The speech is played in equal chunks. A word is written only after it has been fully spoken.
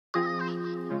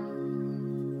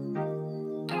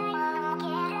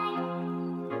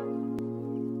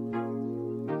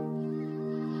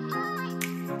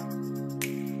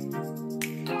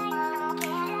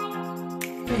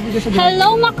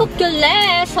Hello mga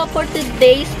kukulet! So for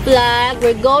today's vlog,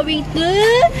 we're going to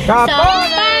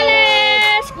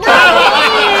Zambales!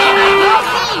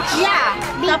 Yeah,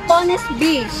 Capones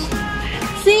Beach.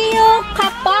 See you,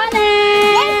 Capones!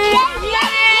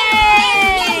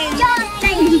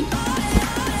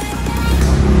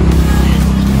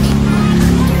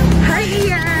 Hi,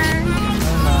 Ian!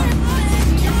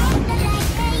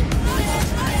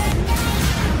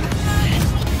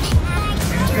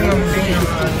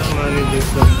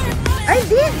 Ay,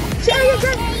 din! Si Aya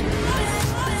dyan!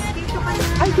 Dito ka na.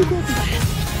 Ay, dito.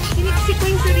 Siniksik ko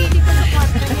yung sarili ko sa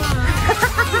kwarto mo, ha?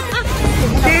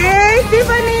 Hey,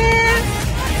 Tiffany!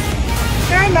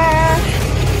 Carla!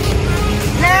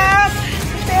 Love!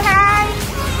 Say hi!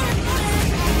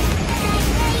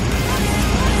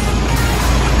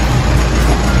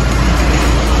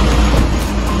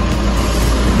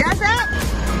 Jasa!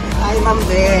 Hi, Ma'am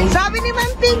Beng. Sabi ni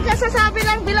Ma'am Ping, kasasabi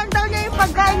lang, bilang daw niya yung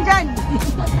pagkain dyan.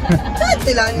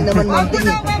 Tilangin naman, Ma'am Beng.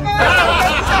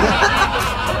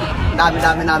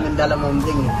 Dami-dami namin dala, Ma'am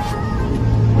Beng.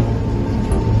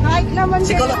 Kahit naman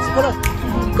Si Kulot, si Kulot.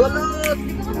 Kulot!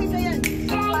 Dito kami na yan.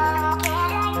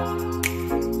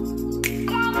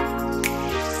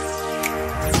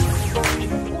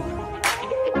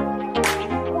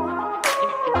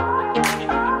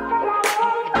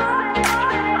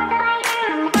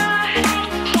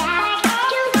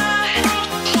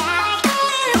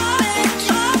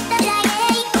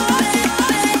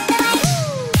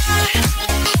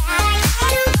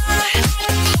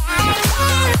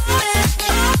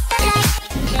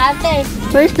 Ate,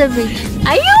 where's the beach?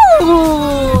 Ayun!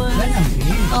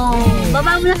 Oh,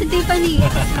 baba mo na si Tiffany.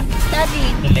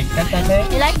 Daddy. You like that, Ate?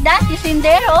 You like that? You seen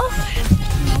there, oh?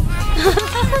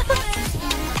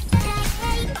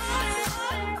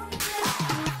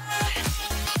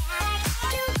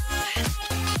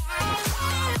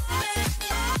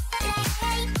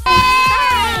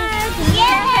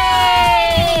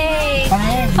 Yay!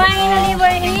 Finally,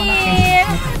 we're here!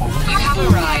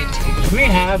 Alright, we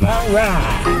have arrived.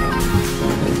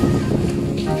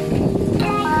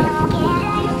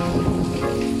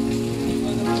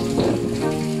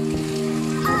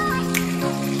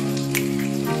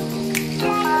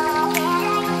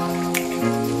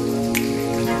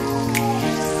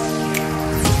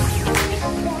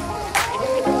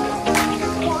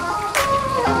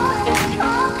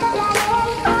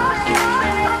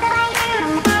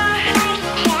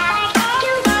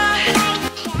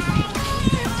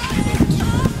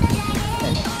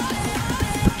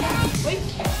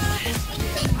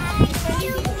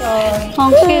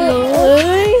 Uncle,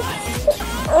 uy.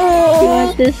 You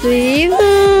want to swim?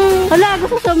 Wala,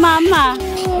 gusto sa mama.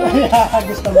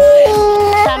 Gusto mo?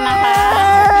 Sama ka.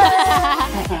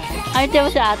 Ay, ito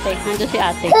si ate. Nandito si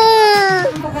ate.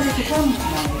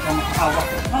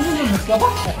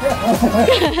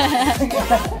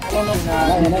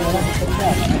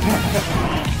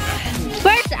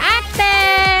 Where's ate?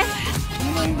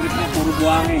 Puro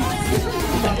buwangin.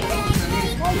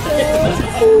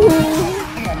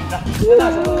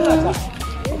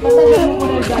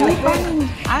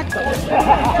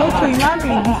 Choy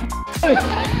namin.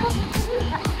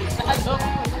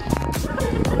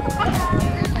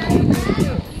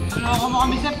 Loko mo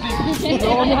kami, Sep.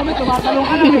 Loko mo kami, tumatalong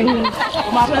kami.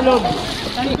 Tumatalong.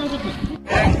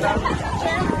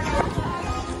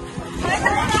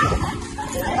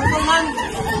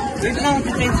 Dito lang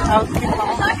change outfit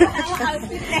ako.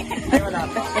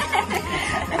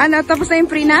 Ano, tapos na yung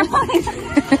prenup?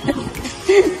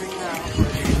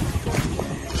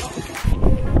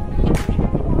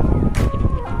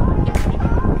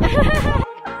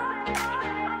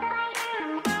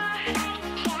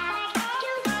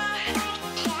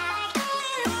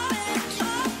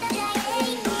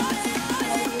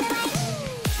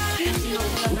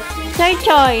 Choy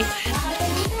Choy.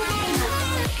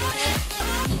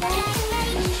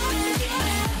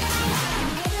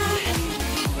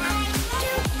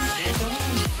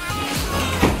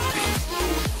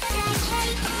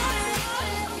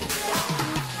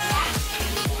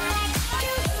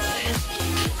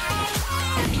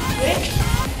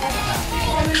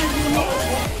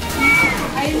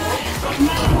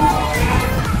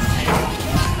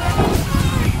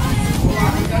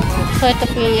 So, ito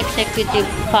po yung executive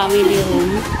family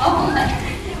room.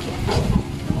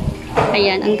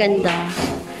 Ayan, ang ganda.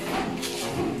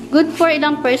 Good for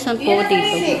ilang person po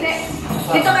dito.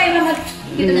 Dito kayo naman.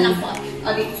 Dito na lang po.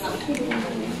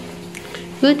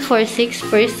 Good for 6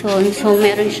 persons. So,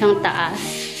 meron siyang taas.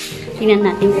 Tingnan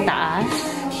natin taas.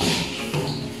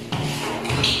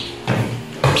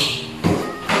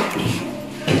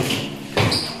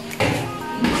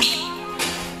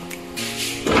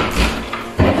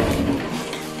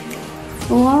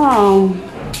 Wow!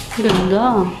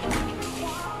 Ganda!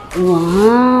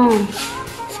 Wow!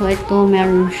 So, ito,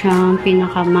 meron siyang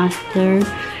pinaka-master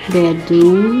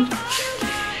bedroom.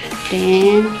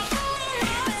 Then,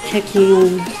 check nyo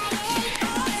yung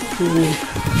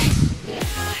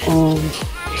oh,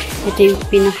 ito yung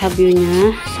pinaka-view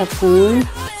niya sa pool.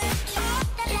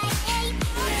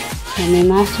 So, may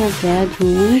master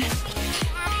bedroom.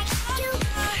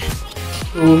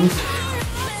 So,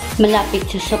 malapit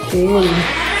siya sa pool.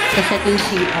 Kasi ito yung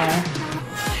CR.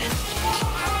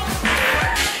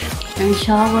 Ang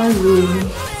shower room.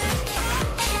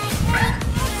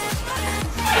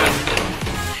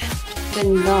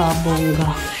 Ganda,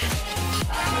 bongga.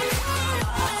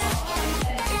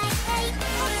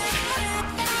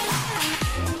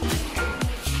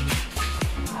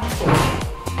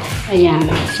 Ayan.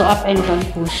 So, up and down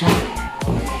po siya.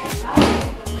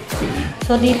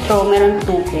 So, dito, meron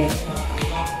tubig.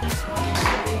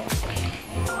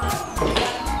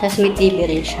 Tapos may TV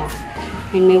rin siya.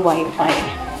 And may wifi.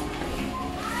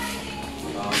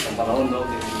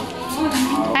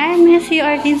 Ay, may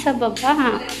CR din sa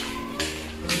baba.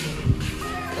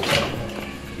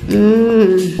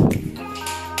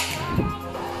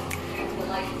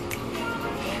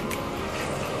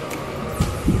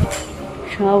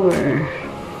 Shower.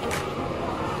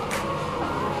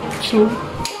 So,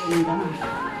 ganda.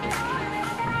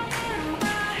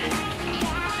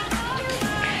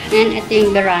 And ito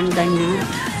yung veranda niya.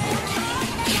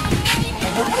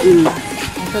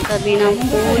 Sa tabi ng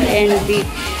pool and beach.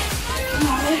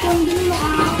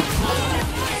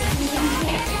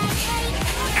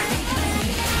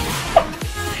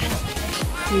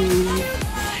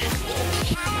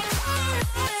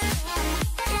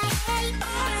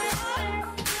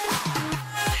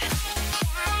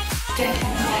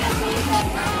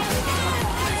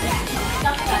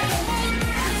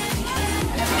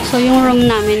 So, yung room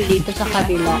namin dito sa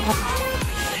kabila.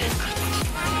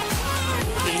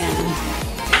 Ayan.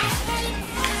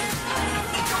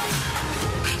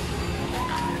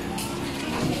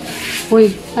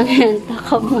 Uy, ano yan?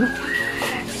 Taka mo.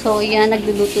 So, yan.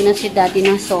 Nagluluto na si daddy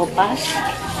ng sopas.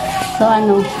 So,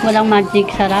 ano? Walang magic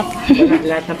sarap.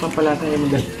 Lahat ng pampalasa niya mo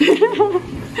dahil.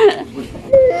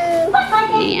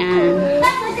 Ayan.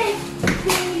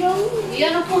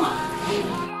 Yan ako nga.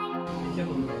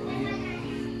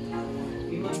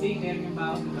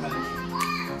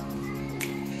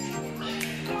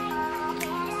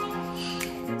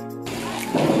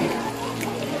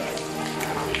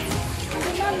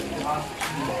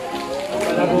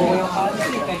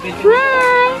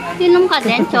 Hi! Inom ka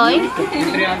din, Choy?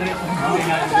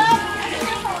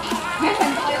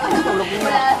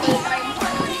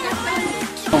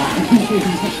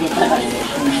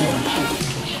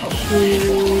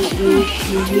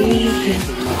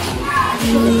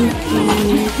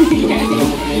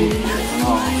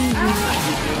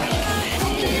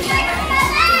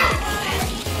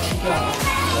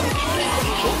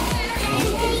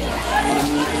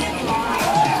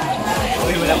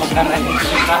 Uy, wala magrarating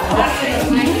sa ako.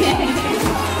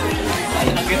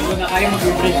 Nakit ko na kayo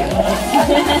mag-break.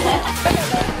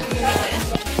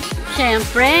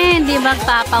 Siyempre, hindi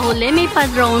magpapahuli. May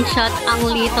pa-drone shot ang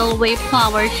Little Wave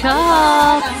Flower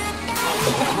Shop.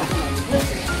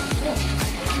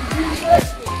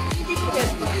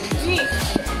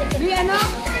 Ano?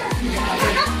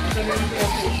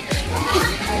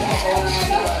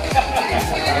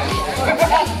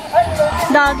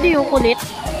 Daddy, yung kulit.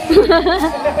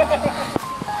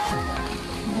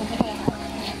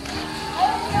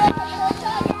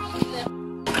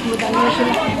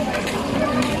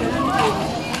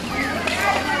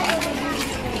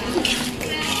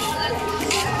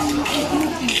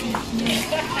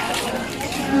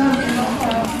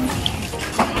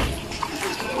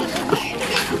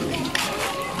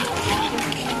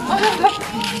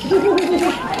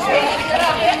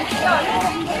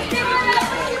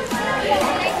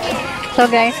 So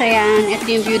guys, ayan, ito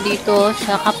yung view dito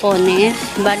sa Capones.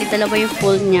 Bali, dalawa yung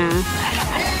pool niya.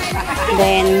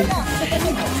 Then,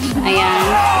 ayan,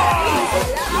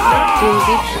 yung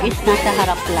beach is nasa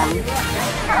harap lang.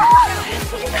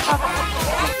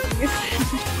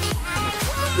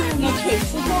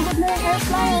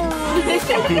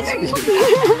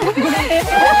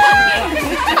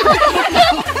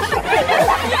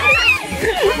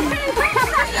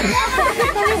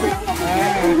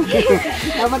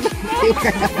 Dapat tayo ka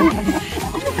na.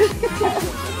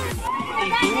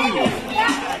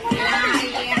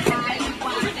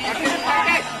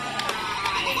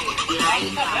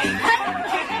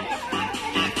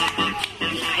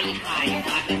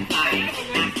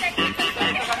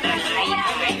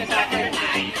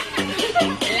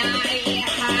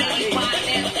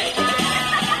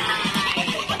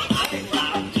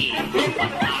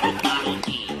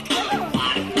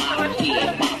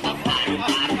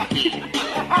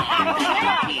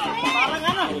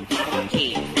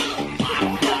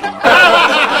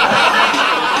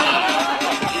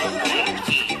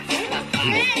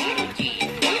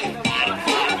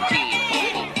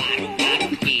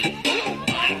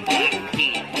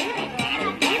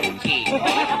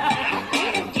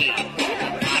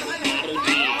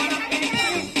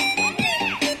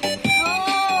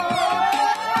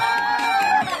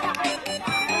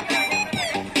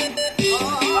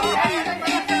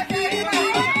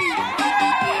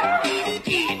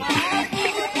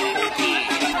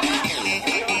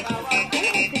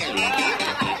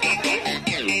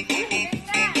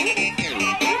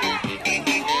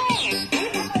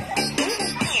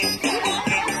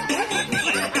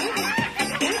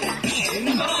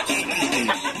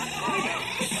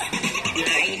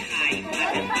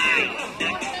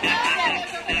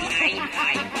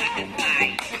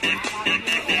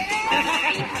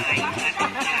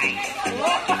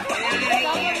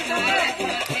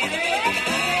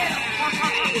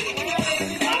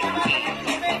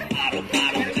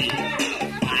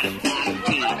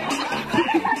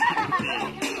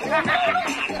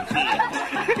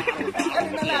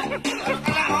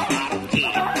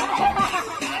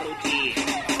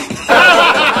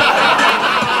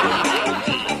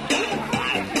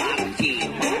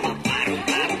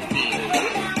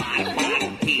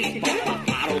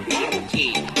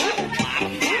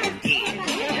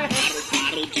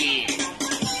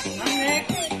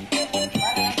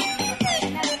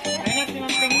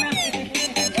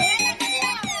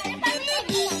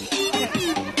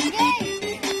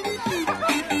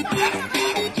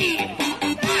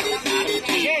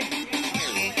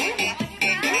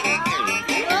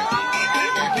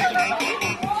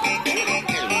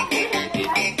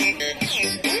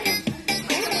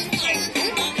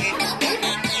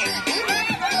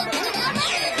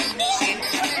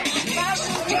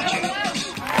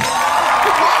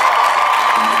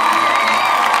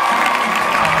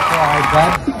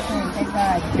 God?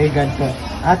 Kay God po.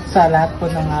 At sa lahat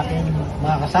po ng aking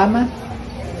mga kasama,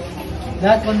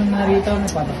 lahat po nung narito,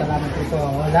 nagpapasalamat po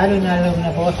ako. Lalo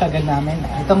na po sa God namin.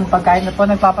 Itong pagkain na po,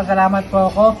 nagpapasalamat po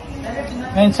ako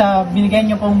ngayon sa binigay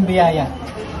niyo pong biyaya.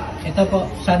 Ito po,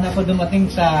 sana po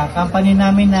dumating sa company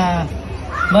namin na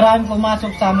maraming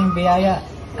pumasok sa aming biyaya.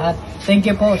 At thank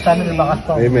you po, sana lumakas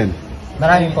po. Amen.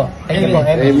 Maraming po. Thank you po.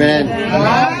 Amen.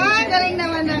 Galing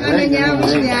naman ng ano niya,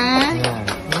 wish niya.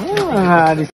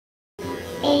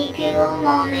 A few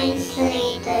moments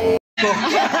later.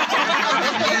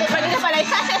 Pwede na pala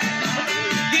isa.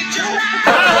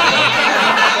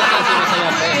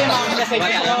 Kasi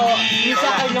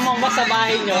minsan kayo lumabas sa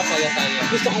bahay nyo,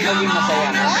 gusto kong maging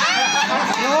masaya.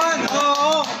 Yun,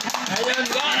 oo. Ayun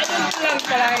lang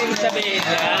pala yung sabihin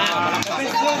niya.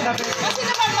 Kasi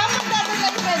naman, ma'am, dapat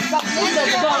nag-fed back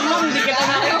Ito, ma'am, hindi ka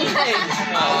na nakikita eh.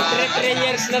 3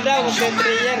 years na daw, 3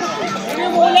 years. Hindi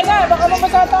mo ulan na, baka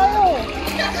mamasa tayo.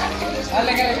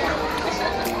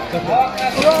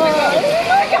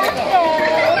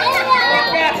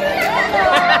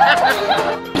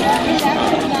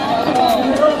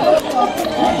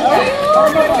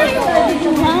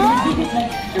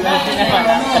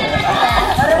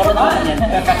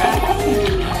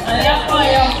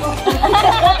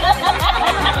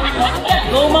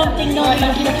 Gumamping na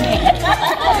ulit.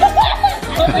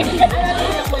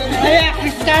 Ay,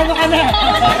 Kristiyano ka na.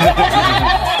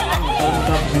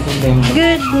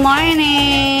 Good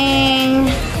morning!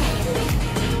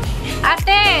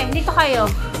 Ate, dito kayo.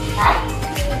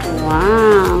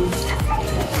 Wow!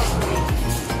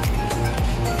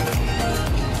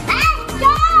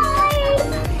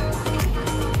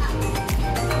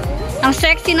 Ang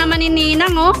sexy naman ni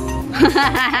Ninang, oh.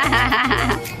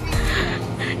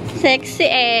 Sexy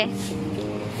eh.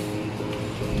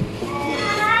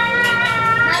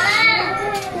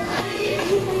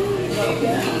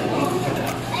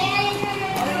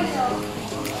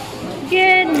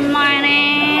 Good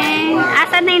morning!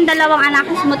 Asan na yung dalawang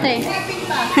anak mo, te?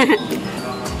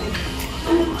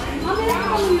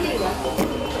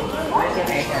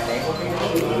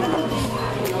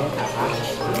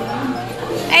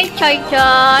 Ay, Choy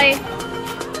Choy!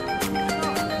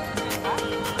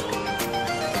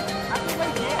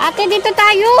 Ate, dito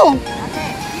tayo!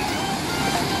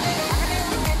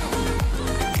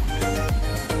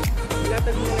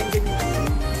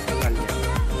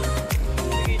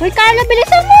 Uy, Carla,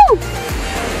 bilisan mo!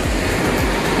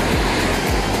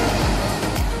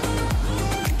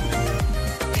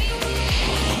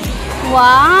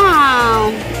 Wow!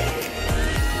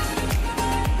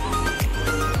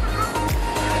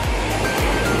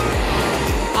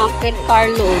 Akit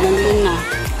Carlo, nandun na.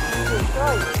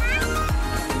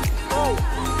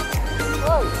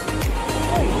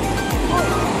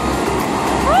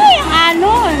 Ay, ang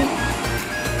alon!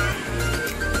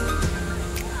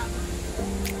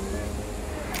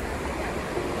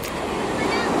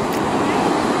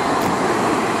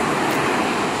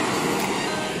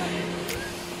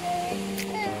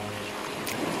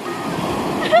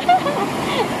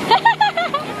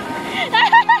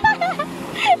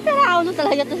 Sarao na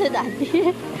talaga to sa dati.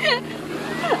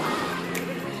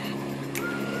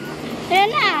 Ayan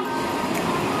na.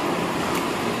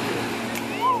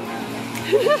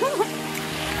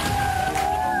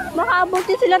 Baka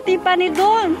abutin sila Tiffany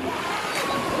doon.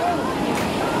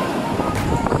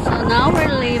 So now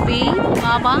we're leaving.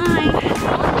 Bye-bye.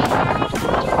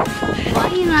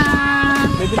 Bye na.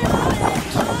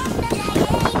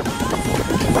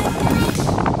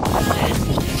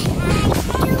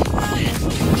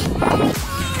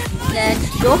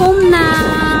 Let's go home na.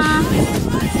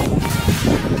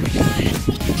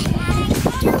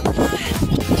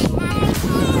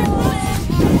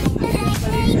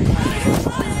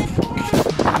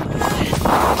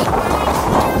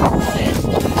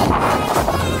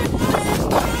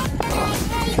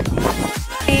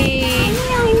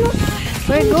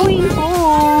 We're going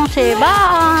home. Say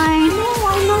bye.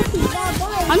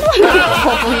 Ano?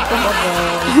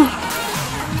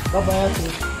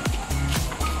 Bye-bye.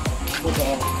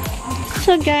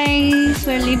 So guys,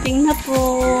 we're leaving na po.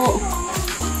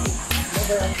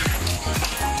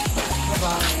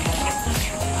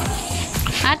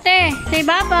 Ate, say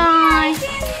bye-bye.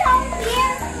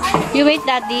 You wait,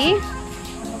 Daddy.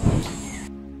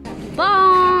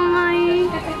 Bye.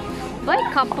 Bye,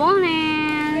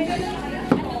 Capones.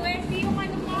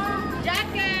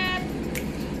 Jacket!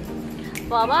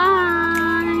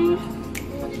 Bye-bye.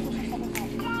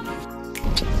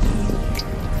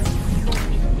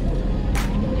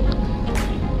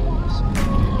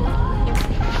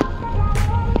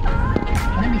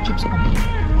 Ano may chips ako?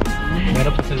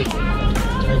 Meron pa sa likod.